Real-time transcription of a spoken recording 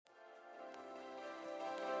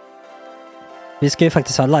Vi ska ju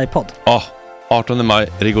faktiskt ha livepodd. Ja, 18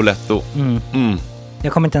 maj, Rigoletto.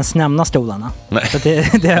 Jag kommer inte ens nämna stolarna. Nej. För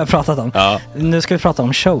det har jag pratat om. Ja. Nu ska vi prata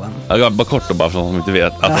om showen. Ja, bara kort då, bara för de som inte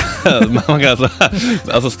vet. Man kan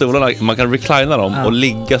alltså stolarna, man kan reclina dem och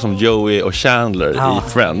ligga som Joey och Chandler i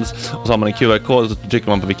Friends. Och så har man en QR-kod och så trycker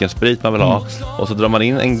man på vilken sprit man vill ha. Och så drar man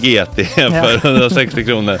in en GT för 160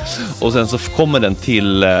 kronor. Och sen så kommer den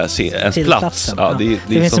till ens plats. Ja, det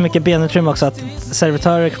finns så mycket benutrymme också att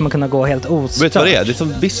servitörer kommer kunna gå helt ostört. Vet du vad det är? Det är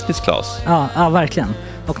som business class. Ja, verkligen.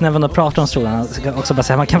 Och när man då pratar om stolarna så kan också bara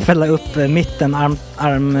säga man kan fälla upp mitten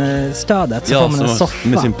armstödet så får man en soffa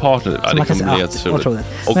med sin partner. Ja, det kommer bli helt otroligt.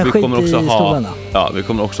 Och men vi kommer också stolarna. vi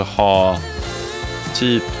kommer också ha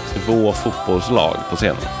typ 2 fotbollslag på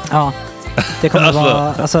scenen. Ja. Det kommer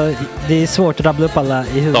vara det är svårt att rabbla upp alla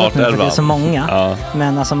i huvudet nu för det är så många. Ja.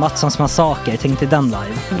 Men alltså Mattssons massaker, tänk till den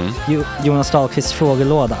live. Jonas Dahlqvists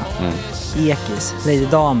frågelåda. Ekis, Lady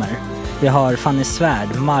Damer. Vi har Fanny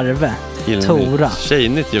Svärd, Marve, Tora.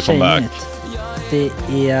 Tjejnytt gör comeback. Det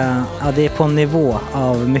är på en nivå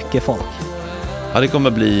av mycket folk. Ja, det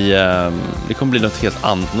kommer bli något helt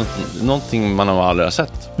annat. Någonting man har aldrig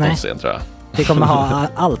sett på scen, tror jag. Det kommer ha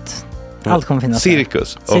allt. Allt kommer finnas.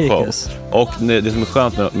 Cirkus. Och det som är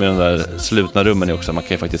skönt med de där slutna rummen är också att man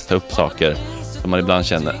kan ju faktiskt ta upp saker som man ibland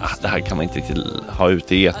känner det här kan man inte riktigt ha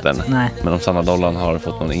ute i etern. Nej. Men om Sanna Dollan har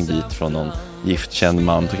fått någon invit från någon giftkänd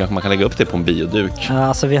man så kanske man kan lägga upp det på en bioduk. Ja,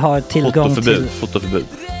 alltså vi har tillgång till fotoförbud.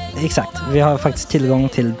 Exakt, vi har faktiskt tillgång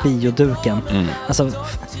till bioduken. Alltså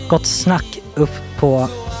gott snack upp på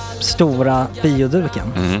stora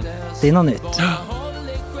bioduken. Det är något nytt.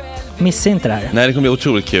 Missa inte det här. Nej, det kommer bli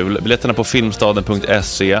otroligt kul. Biljetterna på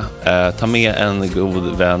filmstaden.se. Ta med en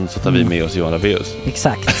god vän så tar vi med oss Johan Rabaeus.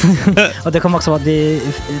 Exakt. Och det kommer också vara det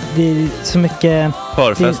är så mycket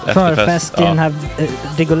förfest i den här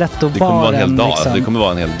Rigoletto-baren. Det kommer vara en hel dag. Liksom. Det kommer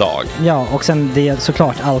vara en hel dag. Ja, och sen det är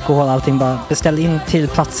såklart alkohol, allting. Bara beställ in till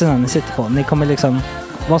platserna ni sitter på. Ni kommer liksom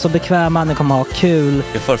vara så bekväma, ni kommer ha kul.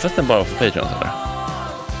 Är förfesten bara för Patreon eller?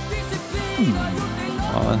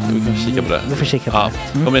 Ja, vi kan kika på det. Vi får kika på det.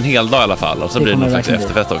 Det kommer en hel dag i alla fall. Och så blir det någon slags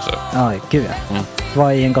efterfest också. Ja, gud ja.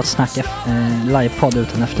 Vad är en gott snack livepodd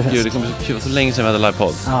utan efterfest? Gud, det kommer bli så länge sedan vi hade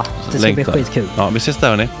livepodd. Ja, det ska bli skitkul. Ja, vi ses där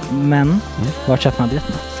hörni. Men, vart köper man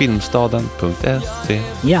biljetterna? Filmstaden.se.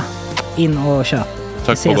 Ja, in och köp.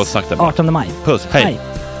 Tack på gott snack där. 18 maj. Puss, hej.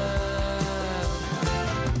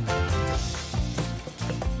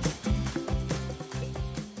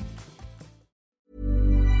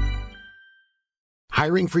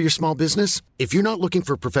 Hiring for your small business? If you're not looking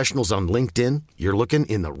for professionals on LinkedIn, you're looking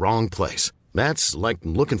in the wrong place. That's like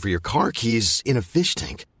looking for your car keys in a fish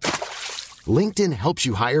tank. LinkedIn helps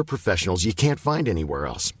you hire professionals you can't find anywhere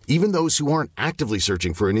else, even those who aren't actively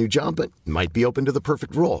searching for a new job but might be open to the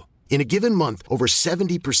perfect role. In a given month, over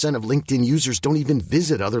 70% of LinkedIn users don't even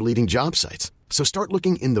visit other leading job sites. So start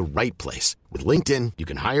looking in the right place. With LinkedIn, you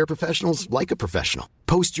can hire professionals like a professional.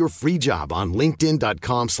 Post your free job on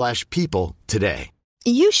linkedin.com/people today.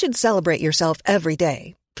 You should celebrate yourself every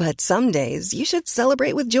day, but some days you should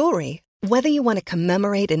celebrate with jewelry. Whether you want to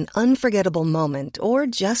commemorate an unforgettable moment or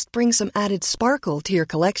just bring some added sparkle to your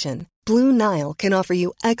collection, Blue Nile can offer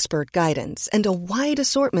you expert guidance and a wide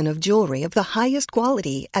assortment of jewelry of the highest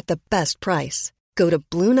quality at the best price. Go to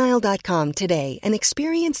BlueNile.com today and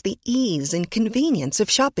experience the ease and convenience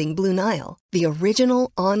of shopping Blue Nile, the original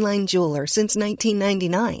online jeweler since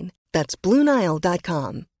 1999. That's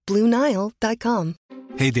BlueNile.com. BlueNile.com.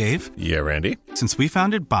 Hey, Dave. Yeah, Randy. Since we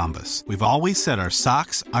founded Bombas, we've always said our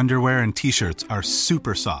socks, underwear, and T-shirts are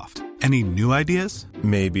super soft. Any new ideas?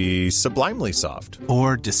 Maybe sublimely soft.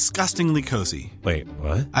 Or disgustingly cozy. Wait,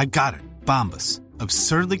 what? I got it. Bombas.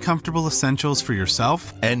 Absurdly comfortable essentials for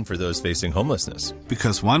yourself and for those facing homelessness.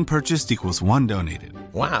 Because one purchased equals one donated.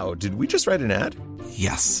 Wow, did we just write an ad?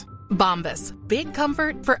 Yes. Bombas. Big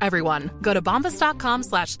comfort for everyone. Go to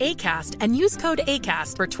bombas.com/ACAST and use code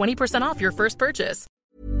ACAST for 20% off your first purchase.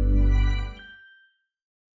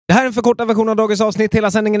 Det här är en förkortad version av dagens avsnitt.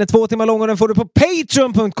 Hela sändningen är 2 timmar lång och den får du på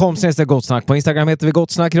patreon.com/gottsnack. På Instagram heter vi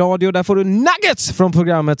Gottsnack Radio. Där får du nuggets från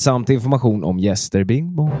programmet samt information om gäster.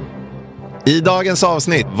 Bing bong. I dagens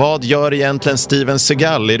avsnitt, vad gör egentligen Steven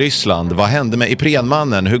Seagal i Ryssland? Vad hände med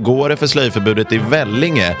Iprenmannen? Hur går det för slöjförbudet i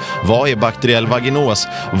Vellinge? Vad är bakteriell vaginos?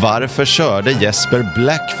 Varför körde Jesper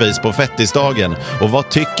blackface på fettisdagen? Och vad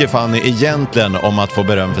tycker Fanny egentligen om att få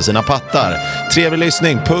beröm för sina pattar? Trevlig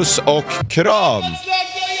lyssning, puss och kram!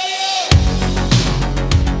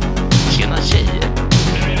 Tjena tjejer!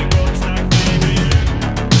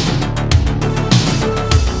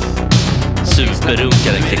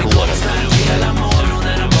 Superrunkaren Gregoren. Hela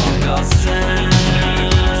morgonen bakom sen.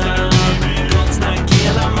 Gott snack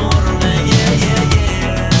hela morgonen, yeah, yeah.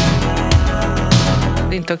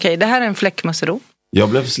 inte okej. Det här är en fläckmussero. Jag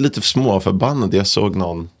blev lite småförbannad. Jag såg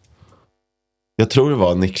någon... Jag tror det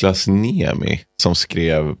var Niklas Niemi som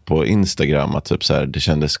skrev på Instagram att typ så här, det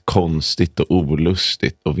kändes konstigt och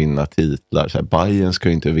olustigt att vinna titlar. Så här, Bayern ska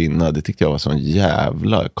ju inte vinna. Det tyckte jag var sån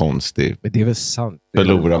jävla konstig. Men det är väl sant.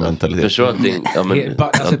 Förlorarmentalitet. Förstår att det, ja, men,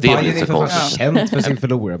 alltså, det Bayern är för känt för sin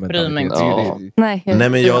förlorarmentalitet. Ja. Nej,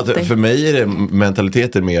 men för mig är det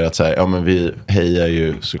mentaliteten mer att så här, ja men vi hejar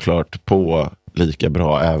ju såklart på lika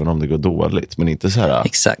bra även om det går dåligt, men inte så här.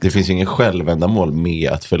 Exakt. Det finns ju ingen självändamål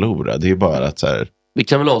med att förlora. Det är ju bara att så här. Vi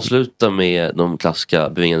kan väl avsluta med de klassiska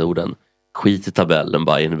bevingade orden. Skit i tabellen,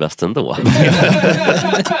 Bayern är bäst ändå.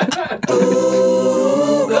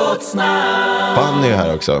 Fanny är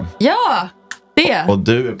här också. Ja, det. Och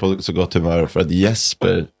du är på så gott humör för att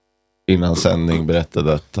Jesper innan sändning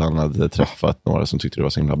berättade att han hade träffat några som tyckte det var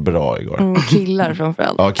så himla bra igår. Killar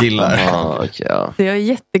framförallt. Ja, killar. Ja, okay, ja. Så jag är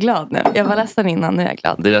jätteglad nu. Jag var ledsen innan, nu är jag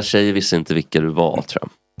glad. Deras tjejer visste inte vilka du var, tror jag.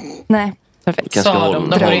 Nej, perfekt. Sa de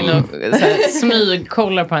går in och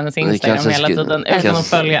smygkollar på hennes Instagram hela tiden utan att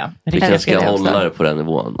följa. Vi kanske ska hålla det på den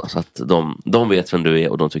nivån. Så att de vet vem du är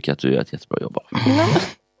och de tycker att du gör ett jättebra jobb.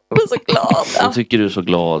 Jag är så glad. De tycker du är så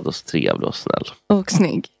glad och så trevlig och snäll. Och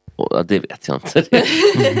snygg. Ja, det vet jag inte.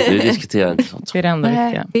 Du diskuterar inte sånt. Det är det enda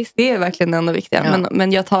viktiga. Visst, det är verkligen det enda viktiga. Ja.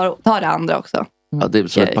 Men jag tar det andra också. Ja, det är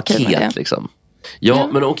som ett paket liksom. Ja,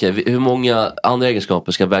 men okej. Hur många andra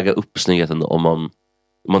egenskaper ska väga upp snyggheten om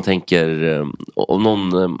man tänker om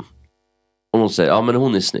någon säger, ja men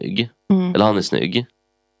hon är snygg. Eller han är snygg.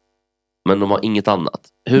 Men de har inget annat.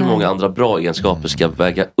 Hur många andra bra egenskaper ska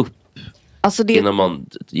väga upp? Alltså innan man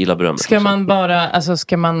gillar beröm. Ska man bara, alltså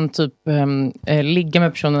ska man typ ligga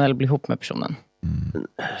med personen eller bli ihop med personen?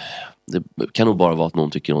 Det kan nog bara vara att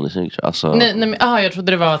någon tycker hon är snygg. Alltså... Nej, jag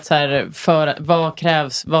trodde det var att så här, för vad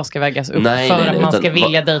krävs, vad ska vägas upp för att man ska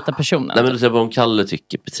vilja dejta personen? Nej, men det är bara om Kalle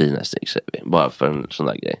tycker Bettina är snygg, säger vi. Bara för en sån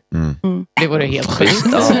där grej. Det vore helt sjukt.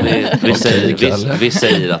 Vi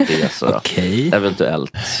säger att det är så.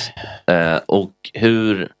 Eventuellt. Och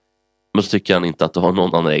hur... Men så tycker han inte att du har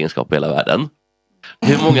någon annan egenskap i hela världen.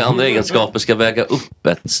 Hur många andra egenskaper ska väga upp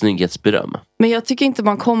ett snygghetsberöm? Men jag tycker inte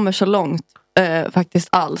man kommer så långt faktiskt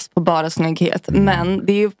alls på bara snygghet. Men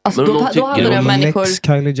det är ju, alltså, då handlar det om människor...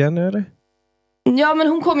 Kylie Jenner eller? Ja, men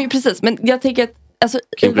hon kommer ju precis. Men jag tänker att alltså,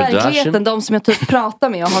 i verkligheten, de som jag typ pratar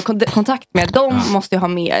med och har kontakt med, de måste ju ha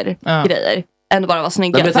mer grejer än att bara vara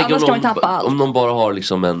snygga. Nej, för annars kan man tappa allt. Om någon bara har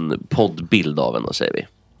liksom en poddbild av en, då säger vi.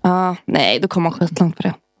 Nej, då kommer man skitlångt på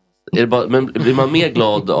det. Är det bara, men blir man mer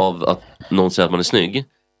glad av att någon säger att man är snygg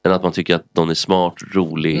än att man tycker att någon är smart,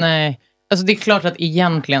 rolig? Nej, alltså det är klart att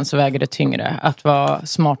egentligen så väger det tyngre att vara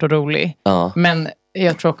smart och rolig. Men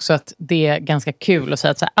jag tror också att det är ganska kul att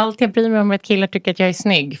säga att så här, allt jag bryr mig om är att killar tycker att jag är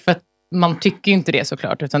snygg. För att man tycker ju inte det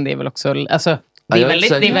såklart, utan det är väl också, alltså det är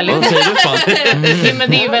väldigt men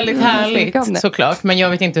det är väldigt härligt såklart. Men jag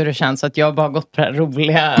vet inte hur det känns att jag bara gått på det här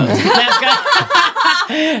roliga.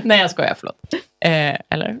 Nej, jag skojar, förlåt.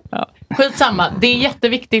 Eller? Ja. Skitsamma. Det är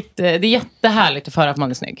jätteviktigt. Det är jättehärligt att föra att man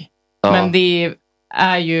är snygg. Men det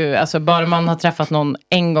är ju, alltså bara man har träffat någon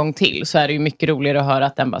en gång till så är det ju mycket roligare att höra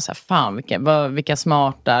att den bara så här, fan vilka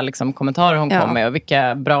smarta liksom, kommentarer hon kom med och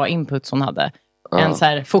vilka bra inputs hon hade. Än så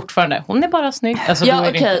här, fortfarande, hon är bara snygg. Alltså,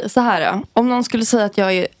 okej, så här då. Om någon skulle säga att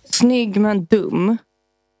jag är snygg men dum,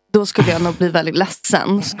 då skulle jag nog bli väldigt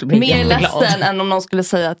ledsen. Mer ledsen än om någon skulle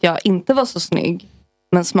säga att jag inte var så snygg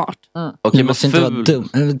men smart. Du måste inte vara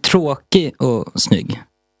dum. Tråkig och snygg.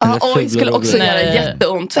 Oj, skulle också göra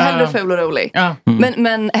jätteont. Hellre ful och rolig.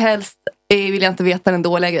 Men helst vill jag inte veta den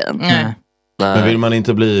dåliga grejen. Men vill man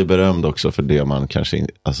inte bli berömd också för det man kanske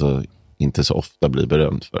inte så ofta blir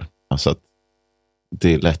berömd för? Alltså att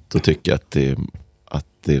det är lätt att tycka att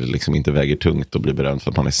det liksom inte väger tungt att bli berömd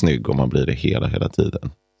för att man är snygg och man blir det hela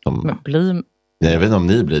tiden. Jag vet inte om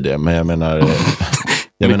ni blir det, men jag menar...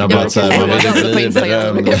 Jag menar bara att såhär, man vill bli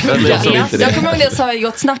berömd. Jag kommer ihåg det jag sa i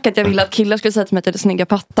Gott Snack att jag ville att killar skulle säga till mig att jag hade snygga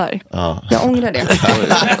pattar. Jag ångrar det.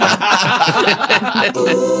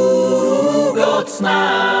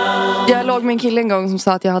 Jag låg med en kille en gång som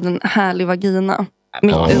sa att jag hade en härlig vagina.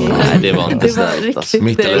 Nej, det var inte snällt. Alltså.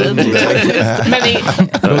 Men det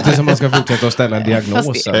låter som man ska fortsätta att ställa en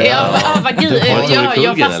diagnos.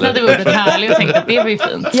 Jag fastnade vid ordet härlig och tänkte att det var ju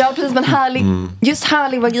fint. Ja, precis, men härlig, just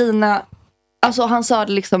härlig vagina. Alltså han sa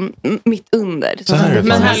det liksom mitt under.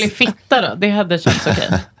 Men härlig fitta då? Det hade känts okej.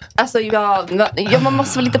 Alltså man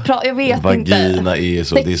måste väl inte prata, jag vet vagina inte. Vagina är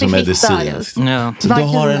så, det är som medicinskt. Ja. Så du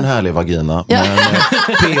har en härlig vagina,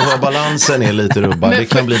 men pH-balansen är lite rubbad. Det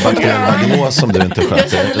kan bli bakteriell vaginos som du inte sköter.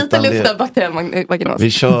 Jag känner lite lukt av bakteriell vaginos.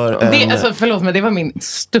 Vi kör alltså, förlåt, men det var min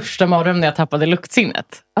största mardröm när jag tappade luktsinnet.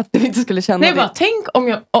 Att du inte skulle känna det. Bara,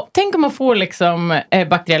 tänk om man får liksom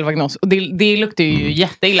bakteriell vaginos. Och det luktar ju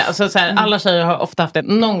jätteilla. Alltså, så här, alla tjejer har ofta haft det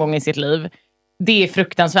någon gång i sitt liv. Det är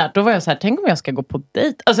fruktansvärt. Då var jag så här, tänk om jag ska gå på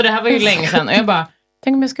dejt. Alltså det här var ju länge sedan. Och jag bara,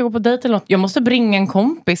 tänk om jag ska gå på dejt eller något. Jag måste bringa en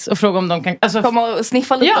kompis och fråga om de kan... Alltså, komma och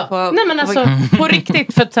sniffa lite på... Nej men alltså, på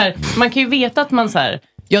riktigt. För att så här, man kan ju veta att man så här,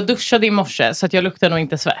 jag duschade i morse så att jag luktar nog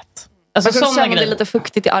inte svett. Alltså man kan känna det lite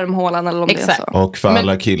fuktigt i armhålan eller om exakt. Det är så. Och för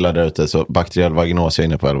alla killar där ute, så bakteriell vaginos är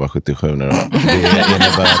inne på 1177 nu då. Det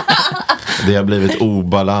innebär det har blivit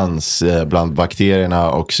obalans bland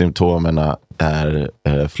bakterierna och symptomerna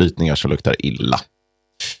är flytningar som luktar illa.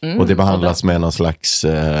 Och det behandlas med någon slags,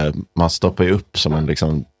 man stoppar ju upp som en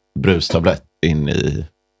liksom brustablett in i...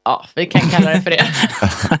 Ja, vi kan kalla det för det.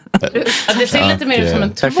 Det ser lite mer ut som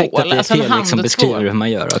en tvål. Perfekt att det är fel, liksom beskriver hur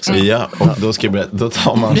man gör också. Ja, och då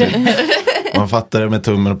tar man fattar det med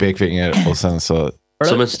tummen och pekfinger och sen så...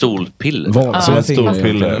 Som en stolpiller. Som en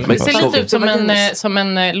stolpiller. Det ser lite ut som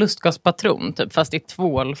en lustgaspatron typ, fast i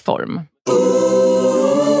tvålform.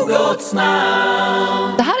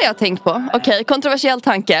 Det här har jag tänkt på. Okej, kontroversiell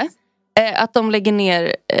tanke. Att de lägger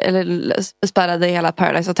ner eller spärrade hela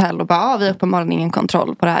Paradise Hotel och bara, vi har uppenbarligen ingen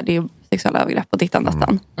kontroll på det här. Det är ju sexuella övergrepp och dittan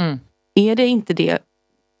dattan. Är det inte det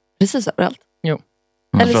precis överallt? Jo.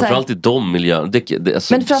 Eller framförallt i de miljöerna.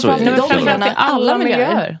 Alltså, men framförallt i de miljöerna, alla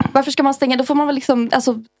miljöer. Varför ska man stänga? Då får man väl liksom...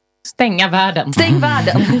 Alltså, stänga världen. Stäng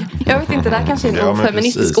världen. Jag vet inte, det här kanske är en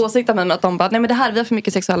ofeministisk åsikt av mig, att de bara, nej men det här, vi har för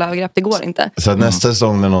mycket sexuella övergrepp, det går inte. Så nästa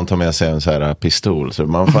säsong när någon tar med sig en så här pistol, så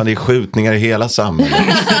man fan, det är skjutningar i hela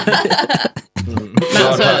samhället.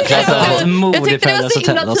 Jag tyckte det var så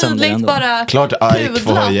himla tydligt bara. Klart Ike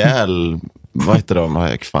får ha ihjäl. Vad heter de?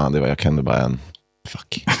 Ike, fan, jag kände bara en.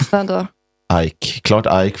 Fuck. Vad då? Ike. Klart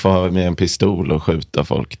Ike får ha med en pistol och skjuta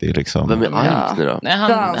folk. Det är liksom... Vem är Ike nu då? Nej,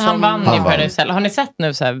 han vann ju Paradise Hotel. Har ni sett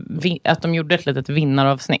nu så här, att de gjorde ett litet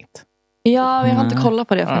vinnaravsnitt? Ja, jag har inte kollat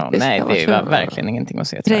på det faktiskt. Nej, det var verkligen ingenting att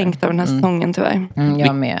se. Dränkt av den här säsongen tyvärr.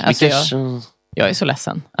 Jag med. Alltså, jag är så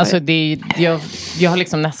ledsen. Alltså, jag har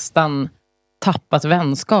liksom nästan tappat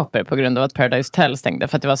vänskaper på grund av att Paradise Hotel stängde.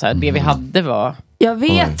 För att det var så här, det vi hade var... Jag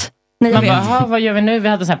vet! Nej, man bara, vad gör vi nu? Vi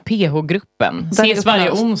hade så här PH-gruppen. Ses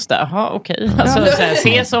varje onsdag. Jaha, okej. Alltså,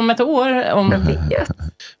 ses om ett år. Om...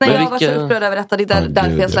 Nej, jag var så upprörd över detta. Det är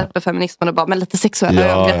därför jag släpper feminismen och bara, men lite sexuella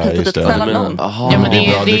övergrepp hit och dit. Snälla någon. Ja, men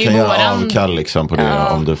du kan göra avkall liksom på det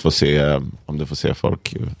om du får se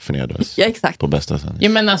folk förnedras. Ja, exakt. På bästa sätt. Ja,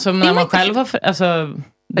 men alltså när man själv har... Alltså,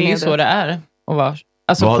 det är ju så det är. Och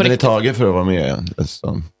alltså, vad hade ni tagit för att vara med?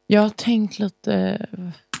 Jag har tänkt lite...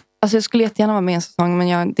 Alltså jag skulle jättegärna vara med en säsong,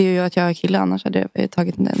 men det är ju att jag är kille, annars hade jag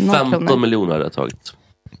tagit 15 miljoner hade jag tagit.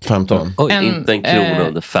 15? Inte en krona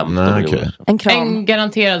under 15 miljoner. En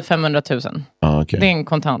garanterad 500 000. Okay. Det är en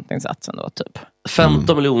kontantinsatsen då, typ.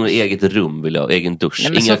 15 miljoner eget rum vill jag ha, egen dusch.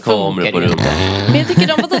 Inga kameror på rummet. Men jag tycker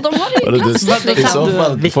de har det i så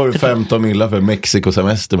fall får du 15 miljoner för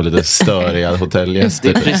Mexiko-semester med lite störiga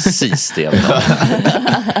hotellgäster. Det är precis det.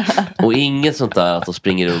 Och inget sånt där att de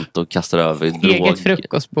springer runt och kastar över drog. Eget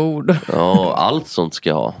frukostbord. Ja, allt sånt ska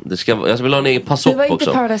jag ha. Jag vill ha en egen passop också. Det var inte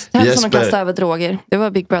Paradise Hotel som de kastade över droger. Det var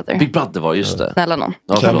Big Brother. Big Brother var just det. Snälla någon.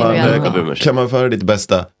 Kan man föra ditt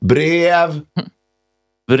bästa brev?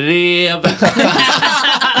 Brev.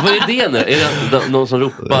 Vad är det nu? Är det någon som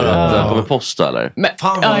ropar att det kommer posta eller?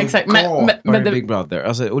 Ja, exakt. Men Big Brother.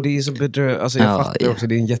 Alltså, och det är så alltså, jag fattar också,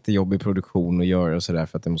 det är en jättejobbig produktion att göra och sådär,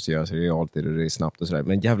 för att det måste göras i realtid och det är snabbt och sådär.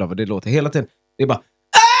 Men jävlar vad det låter hela tiden. Det är bara...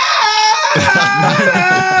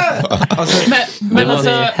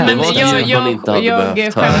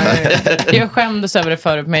 Jag skämdes över det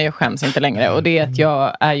förut, men jag skäms inte längre. Och det är att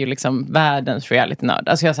jag är ju liksom världens reality-nörd.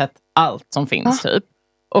 Alltså jag har sett allt som finns typ.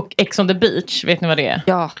 Och Ex on the Beach, vet ni vad det är?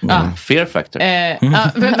 Ja. Fear Factor.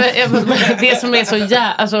 Det som är så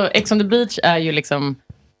alltså Ex on the Beach är ju liksom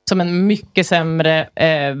som en mycket sämre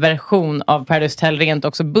version av Paradise Hotel rent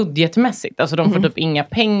också budgetmässigt. Alltså de får typ inga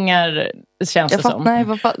pengar, känns det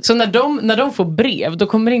som. Så när de får brev, då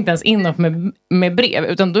kommer det inte ens in med brev,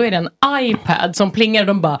 utan då är det en iPad som plingar och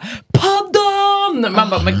de bara pardon! Man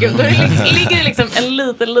bara, men gud, då ligger det liksom en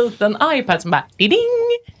liten iPad som bara ding!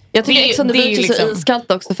 Jag tycker Ex on the Beach är så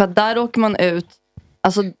iskallt också, för att där åker man ut.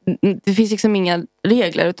 Alltså det finns liksom inga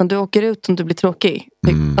regler, utan du åker ut om du blir tråkig.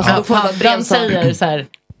 Alltså, då får man säger så här: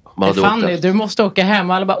 Fanny, du måste åka hem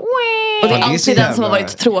och alla bara... Och det är alltid den som har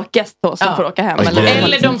varit tråkigast på som får åka hem.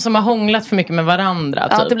 Eller de som har hånglat för mycket med varandra.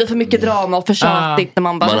 Ja, det blir för mycket drama och för tjatigt när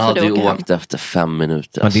man bara... Man hade ju åkt efter 5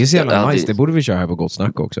 minuter. Men det är så jävla nice, det borde vi köra här på Gott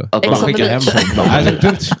Snack också. Att man skickar hem folk.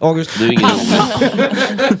 August. Du är ingen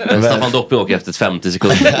Staffan Doppy åker efter 50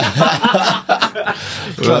 sekunder.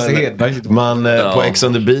 På Ex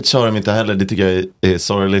on the Beach har de inte heller, det tycker jag är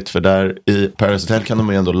sorgligt, för där i Paris Hotel kan de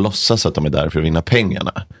ju ändå låtsas att de är där för att vinna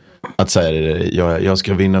pengarna. Att säga, jag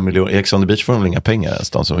ska vinna miljoner. I Ex on the Beach får de inga pengar ens,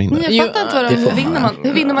 de som vinner. Jag fattar inte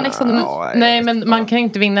hur vinner man Ex on the Beach? Nej, men man kan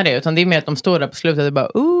inte vinna det, utan det är mer att de står där på slutet och bara,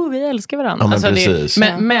 vi älskar varandra. Ja, men, alltså,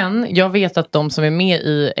 men jag vet att de som är med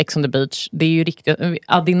i Ex on the Beach, det är ju riktigt,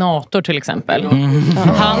 Adinator till exempel.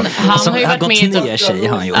 Han har ju varit med i ner sig,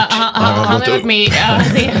 har han gjort. Han har varit med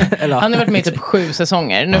han har varit med i typ 7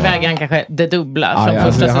 säsonger. Nu väger han kanske det dubbla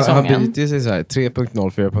från första säsongen. Han byter sig så här,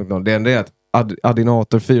 3.0, 4.0. Det enda är att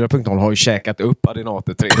Adinator 4.0 har ju käkat upp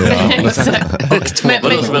Adinator 3. Men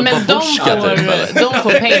de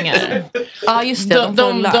får pengar. Ja, just det.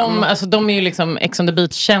 De är ju liksom Ex on the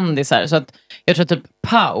Beach-kändisar. Så att jag tror typ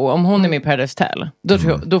Pau, om hon är med i Paradise Hotel,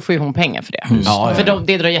 då får ju hon pengar för det. För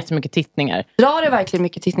det drar jättemycket tittningar. Drar det verkligen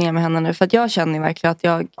mycket tittningar med henne nu? För att jag känner verkligen att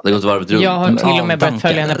jag... Jag har till och med börjat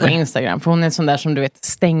följa henne på Instagram. För hon är en sån där som du vet,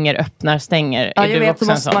 stänger, öppnar, stänger. Ja, jag vet, då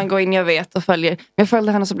måste man gå in, jag vet, och följer. Men jag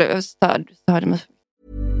följde henne så blev jag störde mig.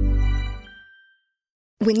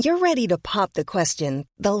 When you're ready to pop the question,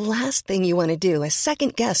 the last thing you want to do is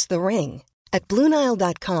second guess the ring. At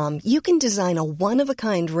BlueNile.com, you can design a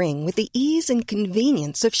one-of-a-kind ring with the ease and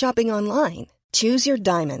convenience of shopping online. Choose your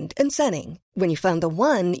diamond and setting. When you find the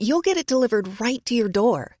one, you'll get it delivered right to your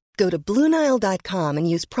door. Go to BlueNile.com and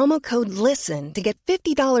use promo code LISTEN to get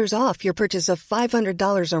 $50 off your purchase of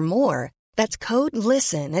 $500 or more. That's code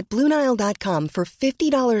LISTEN at BlueNile.com for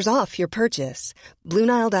 $50 off your purchase.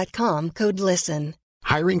 BlueNile.com, code LISTEN.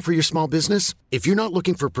 Hiring for your small business? If you're not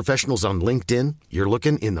looking for professionals on LinkedIn, you're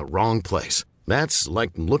looking in the wrong place. That's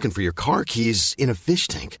like looking for your car keys in a fish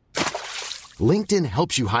tank. LinkedIn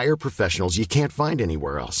helps you hire professionals you can't find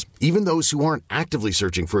anywhere else, even those who aren't actively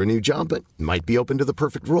searching for a new job but might be open to the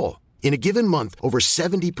perfect role. In a given month, over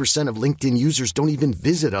 70% of LinkedIn users don't even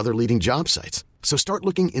visit other leading job sites. So start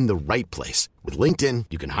looking in the right place. With LinkedIn,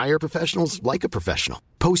 you can hire professionals like a professional.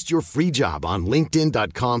 Post your free job on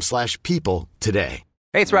linkedin.com/people today.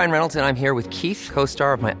 Hey, it's Ryan Reynolds, and I'm here with Keith,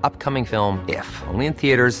 co-star of my upcoming film, If, only in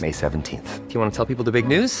theaters May 17th. Do you want to tell people the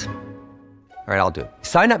big news? All right, I'll do it.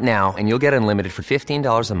 Sign up now and you'll get unlimited for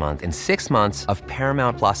 $15 a month and 6 months of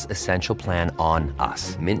Paramount Plus Essential Plan on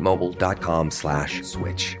us.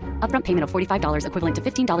 MintMobile.com/switch. Upfront payment of $45 equivalent to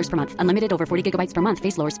 $15 per month. Unlimited over 40 gigabytes per month.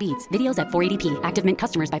 Face lower speeds. Videos at 480p. Active Mint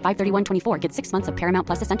customers by 531.24 get 6 months of Paramount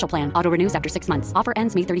Plus Essential Plan. Auto renews after 6 months. Offer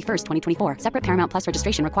ends May 31st, 2024. Separate Paramount Plus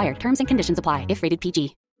registration required. Terms and conditions apply if rated PG.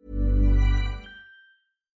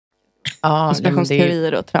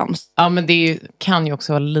 Konspirationsteorier och trams. Ja, men det kan ju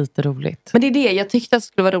också vara lite roligt. Men det är det, jag tyckte att det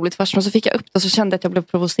skulle vara roligt först, men så fick jag upp det och så kände jag att jag blev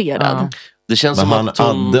provocerad. Det känns men som att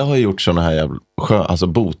Adde har gjort såna här alltså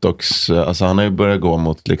botox, alltså han har ju börjat gå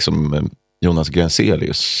mot liksom Jonas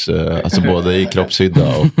Gränselius, alltså både i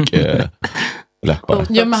kroppshydda och läppar.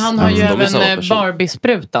 Ja, men han har ju även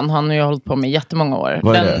Barbie-sprutan, han har ju hållit på med jättemånga år.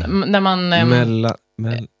 Vad är det? När man...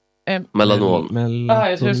 Melanon.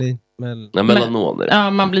 Melanon är det. Ja,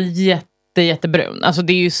 man blir jättebrun. Alltså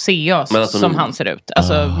det är ju CA som han ser ut.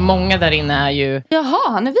 Alltså många där inne är ju... Jaha,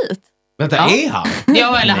 han är vit. Vänta, är han?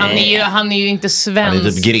 Ja, eller han är ju inte svensk. Han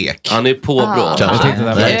är typ grek. Han är påbrå.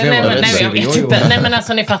 Nej, men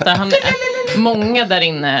alltså ni fattar. Många där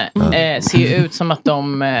inne ser ju ut som att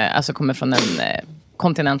de alltså kommer från en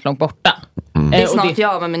kontinent långt borta. Det är snart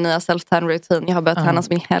jag med min nya self-tan-rutin. Jag har börjat träna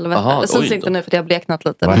som min helvete. Det syns inte nu för det har bleknat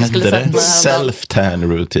lite. Vad heter det?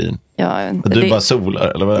 Self-tan-rutin? Ja, du bara solar,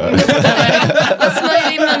 eller vad är det? Jag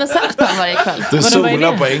smörjer in mig med self-tan varje kväll. Du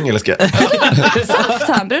solar på engelska.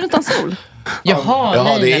 Self-tan, brun utan sol.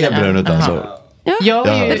 Jaha, det är brun utan sol. Ja.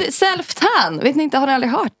 Self-tan, vet ni inte, har ni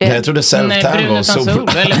aldrig hört det? Nej, jag trodde self-tan var sol.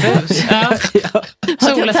 Eller brus. Att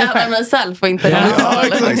jag tävlar med self och inte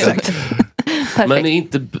exakt. Men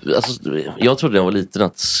inte, alltså, jag trodde jag var liten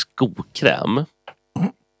att skokräm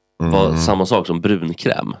var samma sak som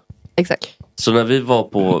brunkräm. Exakt. Så när vi var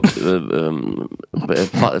på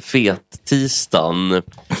fet-tisdagen,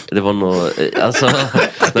 det var nog alltså,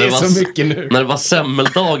 när det var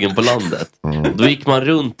semmeldagen på landet, då gick man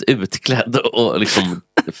runt utklädd och liksom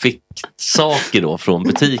fick saker då från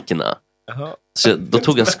butikerna. Så då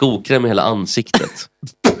tog jag skokräm i hela ansiktet.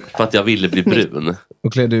 För att jag ville bli brun.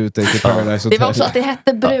 Och klädde ut dig till Paradise Hotel. Det var också att det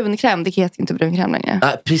hette brunkräm. Det heter inte brunkräm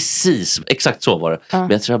längre. Precis, exakt så var det. Men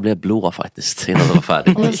jag tror jag blev blå faktiskt innan det var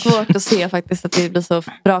färdigt. Det är svårt att se faktiskt att det blir så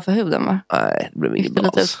bra för huden, va? Nej, det blev inget bra.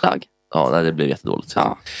 Lite utslag. Ja, nej, det blev jättedåligt.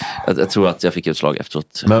 Ja. Jag tror att jag fick utslag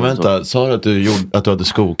efteråt. Men vänta, sa du att du hade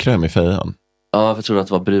skokräm i fejan? Ja, jag tror att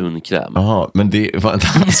det var brunkräm. Jaha, men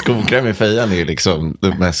skokräm i fejan är ju liksom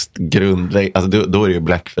det mest grundläggande. Alltså då är det ju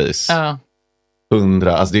blackface. Ja.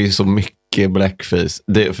 100, alltså det är ju så mycket blackface.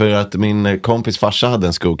 För att min kompis farsa hade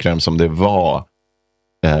en skokräm som det var,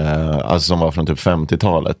 alltså som var från typ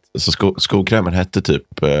 50-talet. Så skokrämen hette typ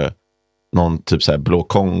någon typ så här blå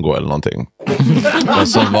Kongo eller någonting. Och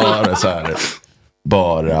så var det så här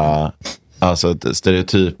bara alltså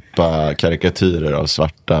stereotypa karikatyrer av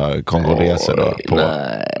svarta kongoleser då, på.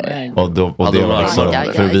 Nej. Och det var liksom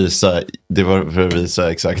för att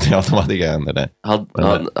visa exakt ja, de hade händer.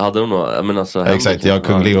 Hade de några, men alltså exakt,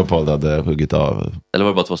 kung Leopold hade huggit av. Eller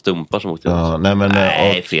var det bara 2 stumpar som åkte ut?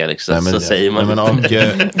 Nej, Felix, så säger man.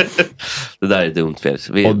 Det där är dumt, Felix.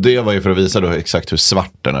 Och det var ju för att visa då exakt hur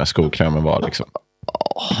svart den här skokrämen var liksom.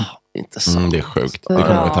 Inte så. Det är sjukt. Det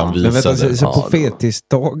kommer att han visade. Men vänta, så på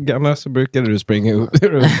fetisdagarna så brukade du springa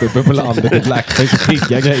uppe på landet i blackface och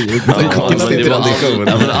tigga grejer.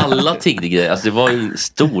 Men alla tiggde grejer. Alltså det var en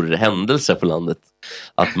stor händelse på landet.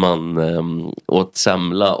 Att man åt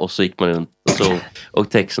semla och så gick man runt och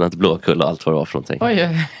texten att Blåkulla och allt vad det var för någonting.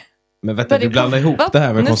 Oj. Men vänta, du blandar ihop det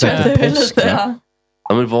här med konceptet påsk. Ja,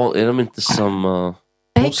 men är de inte samma...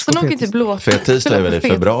 Häxan åker till Blåkulla. Fetisdag är väl i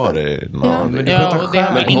februari? Men det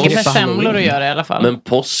har inget med semlor att göra i alla fall. Men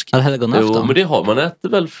påsk... Jo, men det har man äter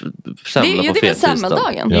väl semla på fetisdag. Det är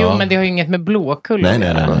semmeldagen. Jo, men det har ju inget med Blåkulla att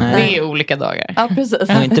göra. Det är olika dagar. Ja, precis.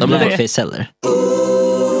 Det är inte blackface heller.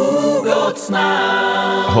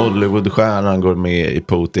 Hollywoodstjärnan går med i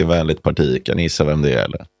Putin-vänligt parti. Kan ni gissa vem det är,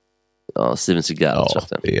 eller? Ja, Steven Seagal. Ja,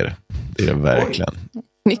 det är det verkligen.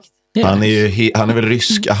 Snyggt. Han är väl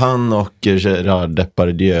rysk. Han och Gerard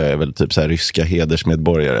Depardieu är väl typ så här ryska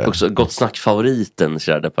hedersmedborgare. Också Gott snack-favoriten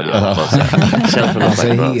Gerard Depardieu.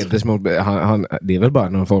 Det är väl bara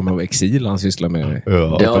någon form av exil han sysslar med.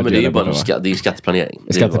 Ja, men det är ju bara det är skatteplanering.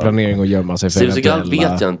 Skatteplanering och gömma sig för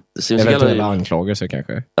eventuella anklagelser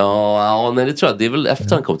kanske. Ja, nej, det tror jag. Det är väl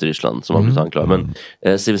efter han kom till Ryssland som han blev anklagad. Men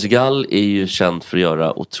Steven Seagal är ju känd för att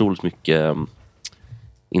göra otroligt mycket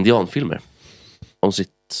indianfilmer om sitt.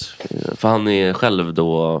 För han är själv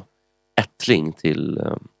då ättling till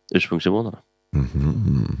ursprungsinvånarna.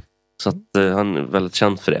 Så att han är väldigt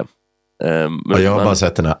känd för det. Jag har bara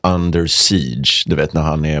sett den här Under Siege. Du vet när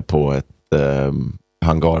han är på ett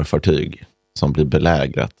hangarfartyg som blir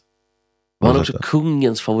belägrat. Var han också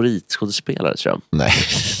kungens favoritskådespelare, tror jag? Nej.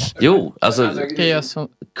 Jo, alltså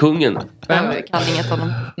kungen. Vem kan inget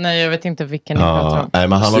honom? Nej, jag vet inte vilken ni pratar om. Nej,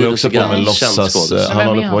 men han håller också på med låtsas. Han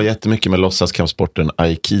håller på jättemycket med låtsaskampsporten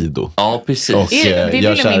Aikido. Ja, precis. Och det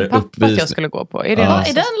ville min pappa att jag skulle gå på. Är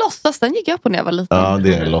den låtsas? Den gick jag på när jag var liten. Ja,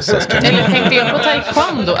 det är låtsaskamp. Eller tänkte jag på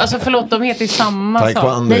taekwondo? Alltså förlåt, de heter ju samma sak.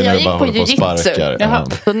 Taekwondo är jag gick på jiu-jitsu.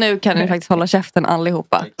 Så nu kan ni faktiskt hålla käften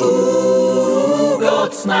allihopa.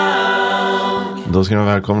 Då ska ni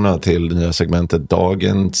vara välkomna till det nya segmentet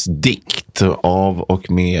Dagens dikt av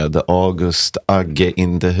och med August Agge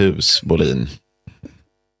Indehus Bolin.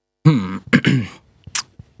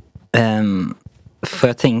 Får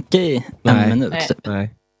jag tänka i en minut? Nej. Typ?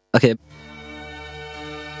 Nej. Okej.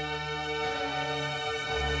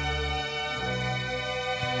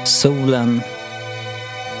 Solen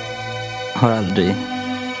har aldrig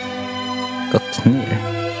gått ner.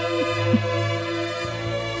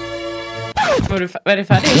 Var det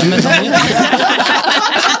färdigt?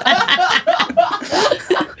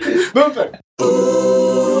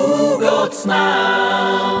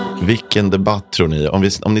 Vilken debatt tror ni?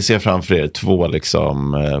 Om ni ser framför er 2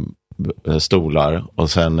 liksom stolar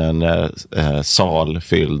och sen en sal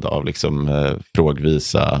fylld av liksom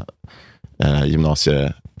frågvisa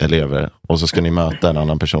gymnasieelever och så ska ni möta en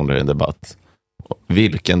annan person i en debatt.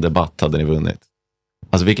 Vilken debatt hade ni vunnit?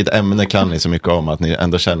 Alltså vilket ämne kan ni så mycket om att ni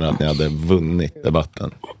ändå känner att ni hade vunnit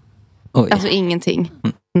debatten? Alltså ingenting.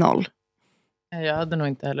 0. Jag hade nog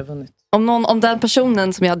inte heller vunnit. Om den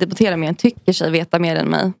personen som jag debatterar med tycker sig veta mer än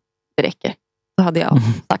mig, det räcker. Så hade jag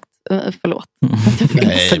sagt förlåt.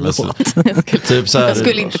 Nej, men så, typ så här, jag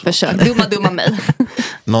skulle inte försöka. Dumma mig.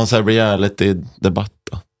 Någon så här reality-debatt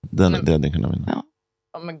då? Den kunde vinna. Ja.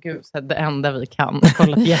 Men gud, så det enda vi kan. Jag har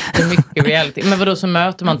kollat jättemycket reality. Men vadå, så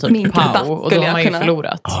möter man typ Pau och då har man ju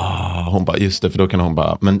förlorat. Hon bara, just det, för då kan hon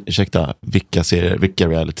bara, men ursäkta, vilka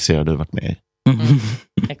reality-serier har du varit med i?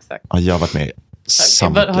 Exakt. Ja, jag har varit med i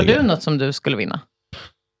samtliga. Har du något som du skulle vinna?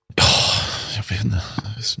 Jag vet inte,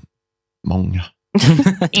 många.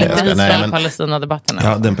 Inte Israel-Palestina-debatterna.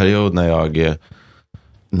 Ja, den period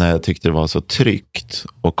när jag tyckte det var så tryggt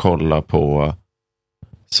att kolla på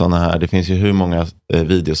såna här, det finns ju hur många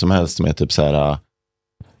videos som helst som är typ så här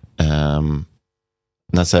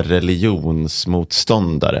när så här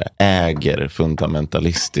religionsmotståndare äger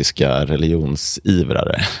fundamentalistiska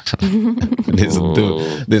religionsivrare. Det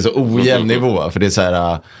är så ojämn nivå, för det är så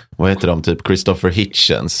här, vad heter de, typ Christopher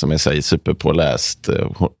Hitchens som är så här superpåläst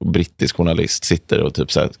brittisk journalist, sitter och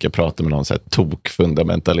typ så här ska prata med någon så här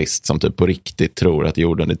tokfundamentalist som typ på riktigt tror att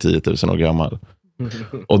jorden är 10 000 år gammal.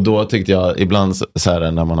 Och då tyckte jag ibland så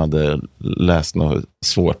här, när man hade läst något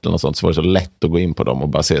svårt eller något sånt, så var det så lätt att gå in på dem och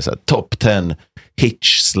bara se så här top 10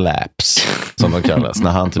 hitch slaps som de kallas,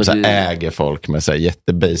 när han typ så här äger folk med så här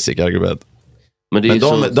jättebasic argument. Men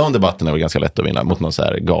de debatterna var ganska lätt att vinna mot någon så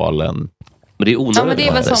här galen. Men det är onödigt. Ja, men det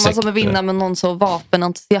är väl samma som att vinna med någon så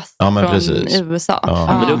vapenentusiast från USA.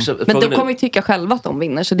 Ja. Men, det är också, men de kommer ju tycka själva att de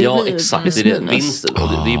vinner, så det blir exakt. Det är vinsten,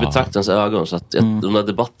 och det är betraktarens ögon, så att de här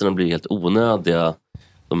debatterna blir helt onödiga,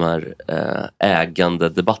 de här ägande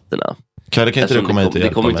debatterna. Kalle, kan inte du komma hit och hjälpa?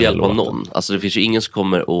 Det kommer inte hjälpa någon. Alltså det finns ju ingen som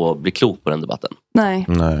kommer att bli klok på den debatten. Nej.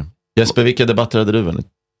 Jesper, vilka debatter hade du vunnit?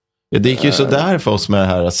 Det gick ju så där för oss med den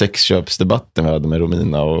här sexköpsdebatten vi hade med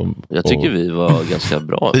Romina. Jag tycker vi var ganska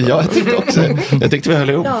bra. Ja, jag tyckte också. Jag tyckte vi höll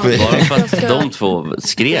ihop. Bara för att de två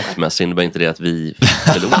skrek med så innebär inte det att vi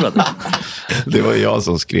förlorade. Det var jag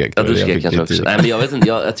som skrek. Ja, du skrek kanske också. Nej, men jag vet inte,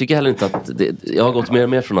 jag tycker heller inte att jag har gått mer och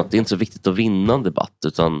mer från att det är inte så viktigt att vinna en debatt,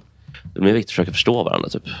 utan det är mer viktigt att försöka förstå varandra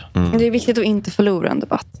typ. Det är viktigt att inte förlora en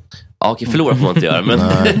debatt. Ja, okej, förlora får man inte göra, men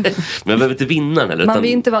jag behöver inte vinna den. Man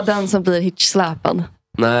vill inte vara den som blir hitchsläpad.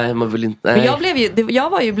 Nej, man vill inte. Nej.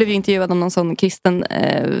 Jag blev ju intervjuad av någon sån kristen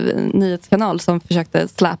nyhetskanal som försökte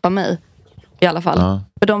släpa mig i alla fall.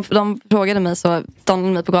 För de frågade mig, så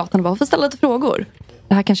stannade mig på gatan och bara, varför ställa lite frågor?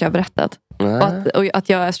 Det här kanske jag har berättat. Och att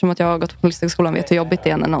jag, eftersom att jag har gått på Polishögskolan, vet hur jobbigt det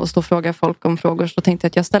är när och stå och fråga folk om frågor, så tänkte jag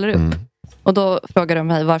att jag ställer upp. Och då frågade de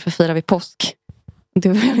mig, varför firar vi påsk? Det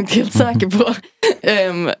var jag inte helt säker på.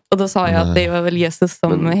 Och då sa jag att det var väl Jesus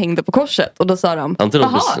som hängde på korset. Och då sa de,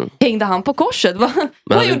 jaha, hängde han på korset?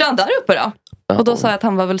 Vad gjorde han där uppe då? Och då sa jag att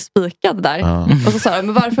han var väl spikad där. Och så sa de,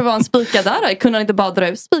 men varför var han spikad där då? Kunde han inte bara dra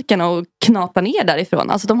ut spikarna och knata ner därifrån?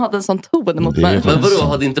 Alltså de hade en sån ton mot mig. Men vadå,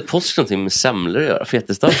 hade inte påsk någonting med semlor att göra?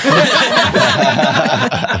 Fetestar?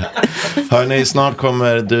 Hörrni, snart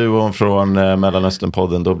kommer duon från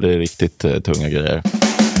Mellanöstern-podden. Då blir det riktigt tunga grejer.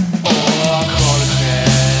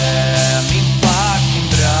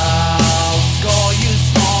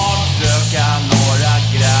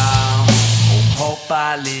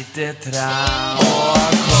 Lite tram och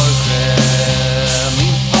Jorge,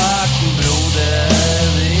 min fucking broder.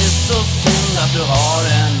 Det är så synd att du har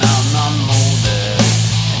en annan moder,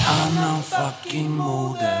 en annan fucking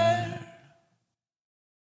moder.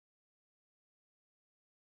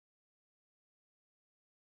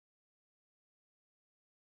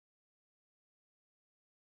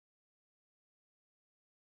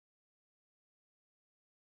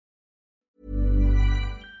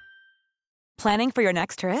 Planning for your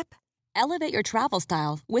next trip? Elevate your travel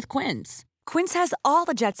style with Quince. Quince has all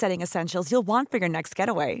the jet-setting essentials you'll want for your next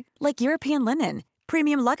getaway, like European linen,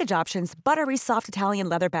 premium luggage options, buttery soft Italian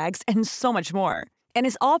leather bags, and so much more. And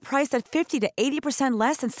is all priced at 50 to 80%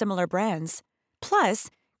 less than similar brands. Plus,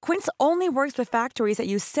 Quince only works with factories that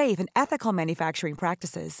use safe and ethical manufacturing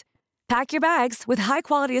practices. Pack your bags with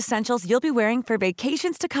high-quality essentials you'll be wearing for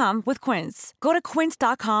vacations to come with Quince. Go to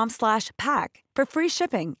quince.com/pack for free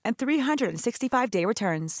shipping and 365-day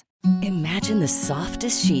returns. Imagine the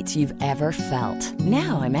softest sheets you've ever felt.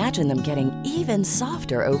 Now imagine them getting even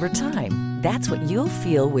softer over time. That's what you'll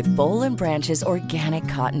feel with Boll & Branch's organic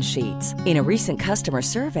cotton sheets. In a recent customer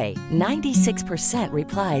survey, 96%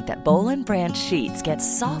 replied that Boll & Branch sheets get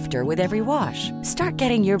softer with every wash. Start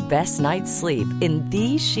getting your best night's sleep in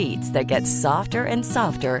these sheets that get softer and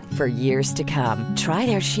softer for years to come. Try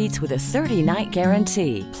their sheets with a 30-night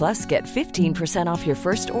guarantee. Plus, get 15% off your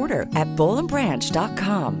first order at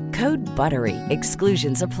bollandbranch.com. Code BUTTERY.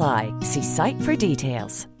 Exclusions apply. See site for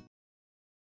details.